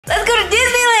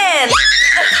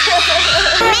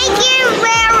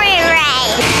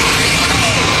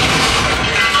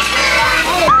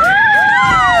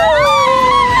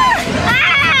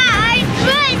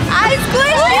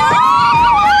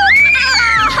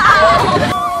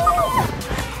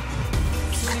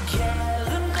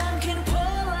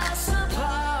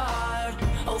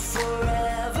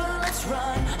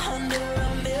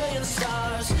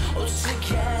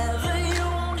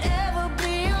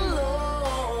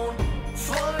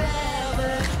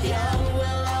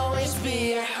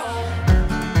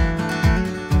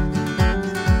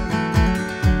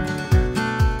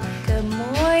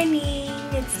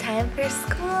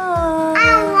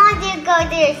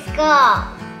Mom.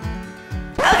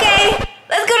 Okay,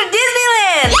 let's go to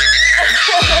Disneyland.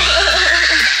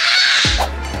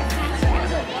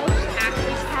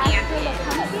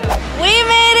 We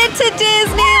made it to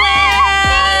Disneyland.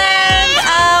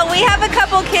 We have a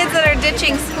couple kids that are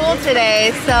ditching school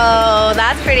today, so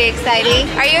that's pretty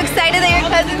exciting. Are you excited that your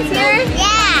cousin's here?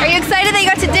 Yeah. Are you excited that you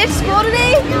got to ditch school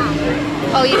today?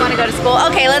 Oh, you want to go to school?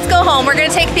 Okay, let's go home. We're gonna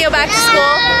take Theo back to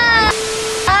school.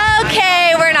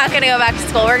 Okay, we're not gonna go back to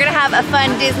school. We're gonna have a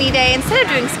fun Disney day instead of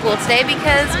doing school today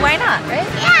because why not, right?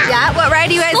 Yeah. Yeah, what ride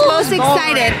are you guys most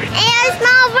excited? It's a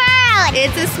small world.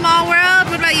 It's a small world.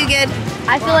 What about you, Gid?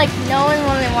 I feel like no one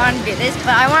really wanted to do this,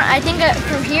 but I think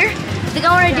from here, I think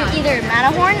I want to do either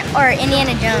Matterhorn or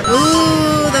Indiana Jones.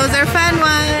 Ooh, those are fun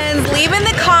ones. Leave in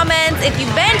the comments if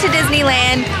you've been to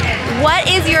Disneyland, what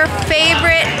is your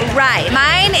favorite ride?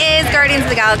 Mine is Guardians of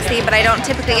the Galaxy, but I don't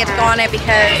typically get to go on it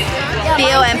because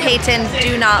Theo and Peyton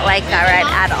do not like that ride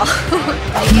at all. What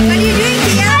are you doing,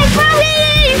 Theo? I'm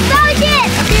falling.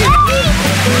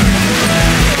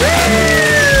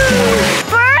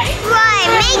 First one,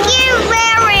 Mickey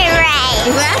Railway.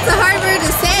 That's a hard word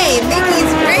to say. Mickey's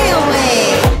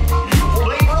Railway.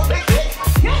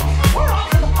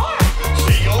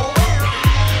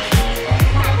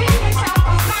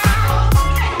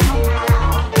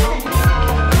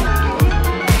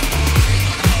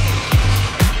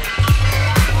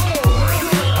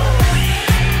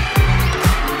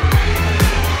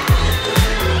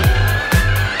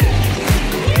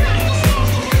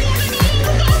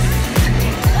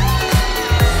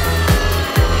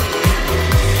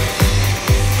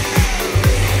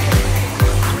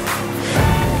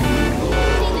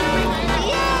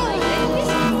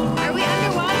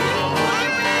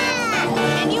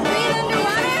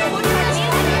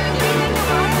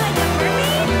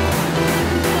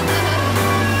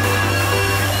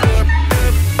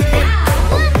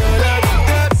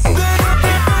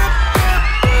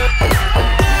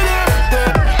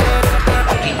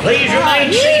 Please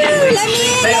remain seated.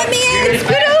 Let me in.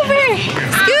 Scoot over.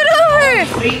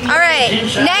 All right,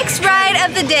 next ride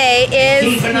of the day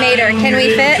is Mater. Can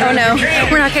we fit? Oh no,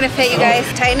 we're not gonna fit, you guys.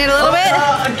 Tighten it a little bit.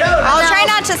 I'll try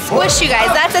not to squish you guys.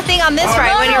 That's the thing on this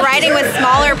ride. When you're riding with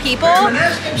smaller people,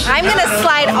 I'm gonna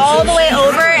slide all the way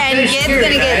over and Gid's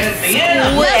gonna get That's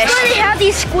why squished. they have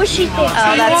these squishy things.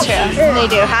 Oh, that's true. They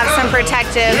do have some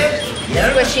protective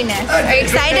squishiness. Are you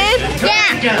excited?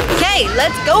 Yeah. Okay,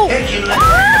 let's go.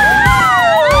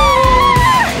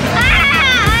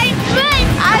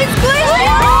 I squished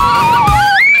you!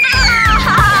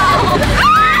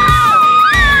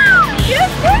 You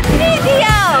squished me,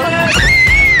 Theo!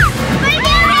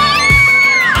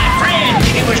 My friend,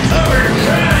 it was covered.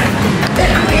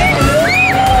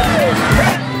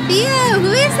 Theo,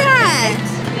 who is that?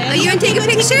 Oh, you want to take a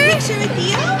picture? Picture with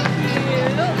Theo?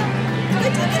 Go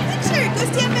take a picture. Go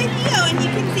stand by Theo and you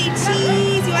can say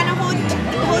cheese. You want to hold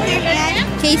their hand?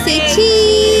 Okay, say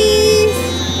cheese.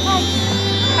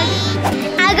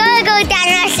 I'm gonna go down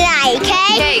the slide,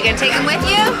 okay? Okay, you gonna take him with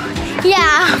you?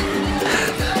 Yeah.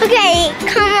 Okay,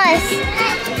 come on.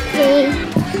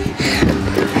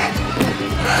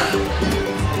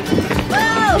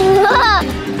 Whoa.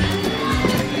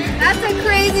 That's a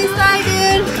crazy slide,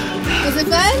 dude. Was it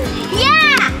fun?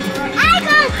 Yeah. I'm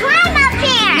gonna climb up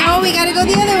here. No, we gotta go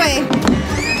the other way.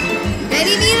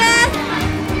 Ready, Mila?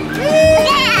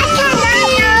 Yeah,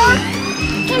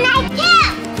 can I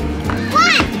count?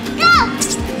 1, go.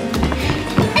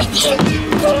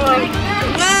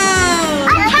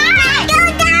 Wow.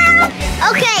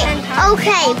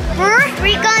 Okay. First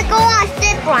we're gonna go on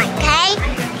zip line, okay?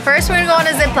 First, we're gonna go on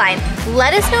a zip line.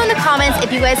 Let us know in the comments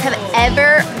if you guys have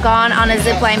ever gone on a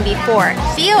zip line before.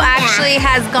 Theo actually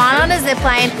has gone on a zip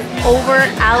line over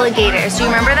alligators. Do you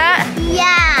remember that?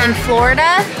 Yeah. In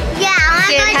Florida? Yeah.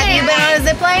 Have you been on a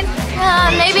zip line?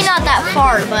 Maybe not that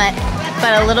far, but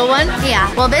But a little one?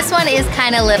 yeah. Well, this one is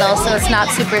kind of little, so it's not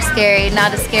super scary.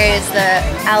 Not as scary as the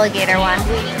alligator one.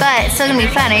 But it's still gonna be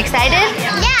fun. Are you excited?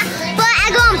 Yeah, but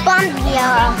I'm gonna bump you.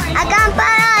 I'm gonna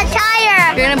bump a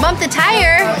tire. You're gonna bump the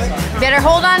tire. Better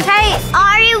hold on tight.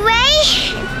 Are you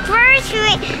ready? First,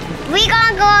 we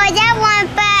gonna go on that one,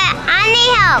 but I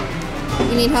need help.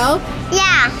 You need help?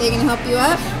 Yeah. They're gonna help you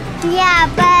up? Yeah,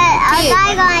 but a Hey.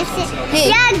 guy gonna sit. Hey.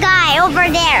 Yeah, guy over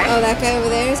there. Oh, that guy over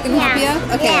there is gonna help you Yeah.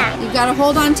 up? Okay. Yeah. You gotta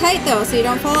hold on tight though, so you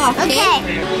don't fall off. Okay. Okay.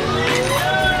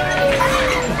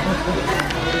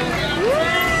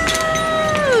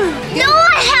 No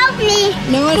one help me.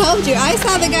 No one helped you. I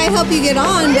saw the guy help you get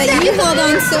on, but you held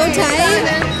on so tight.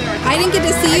 I didn't get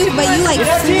to see you, but you like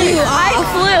flew I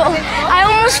off. flew. I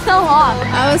almost fell off.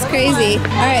 That was crazy.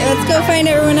 All right, let's go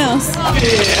find everyone else.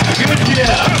 Yeah, good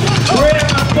job. We're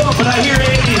having fun, but I hear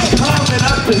Andy's coming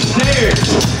up the stairs.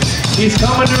 He's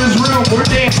coming to his room. We're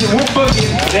dancing. We're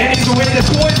boogieing. Andy's away. The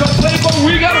toys on Playboy.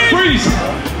 We got a freeze.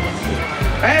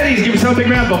 Andy's give yourself a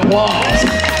big round of applause.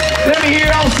 Let me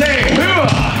hear y'all say, hooah!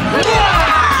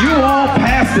 You all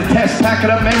passed the test. Pack it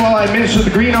up, man, while I administer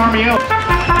the Green Army out.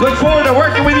 Look forward to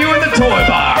working with you in the toy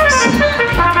box.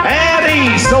 At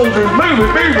ease, soldiers. Move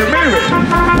it, move it, move it.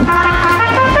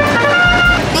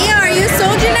 Mia, are you a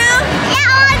soldier now? Yeah,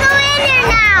 I want to go in there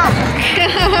now.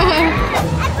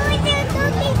 I'm going to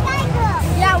Goofy Sky Club.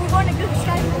 Yeah, we're going to Goofy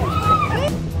Sky Club.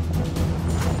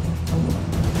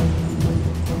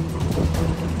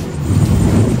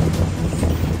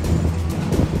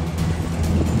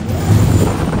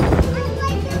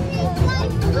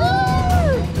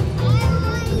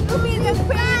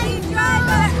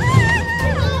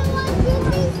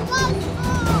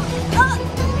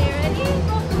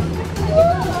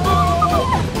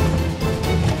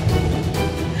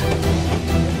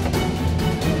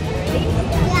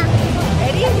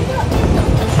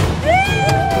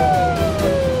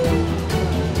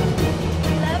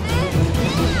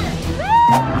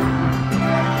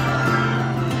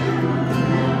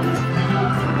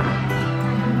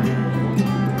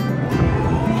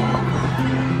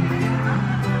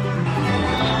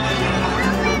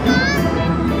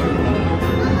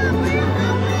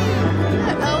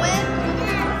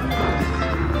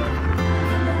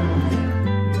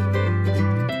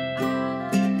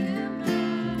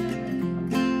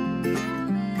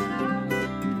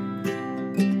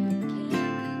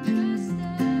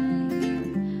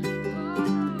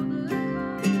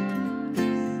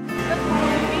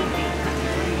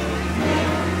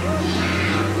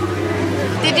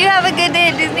 Did you have a good day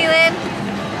at Disneyland?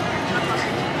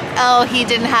 Oh, he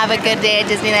didn't have a good day at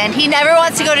Disneyland. He never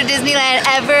wants to go to Disneyland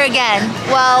ever again.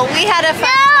 Well, we had a fun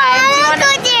time. Do you want to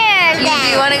go there Do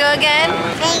you want to go again?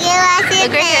 Thank you, Leslie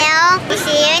Look right here. Bill. We'll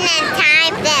see you next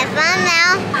time. That's fun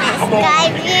now.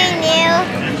 Subscribe to you.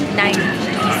 Nice.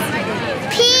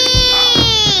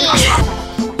 Peace.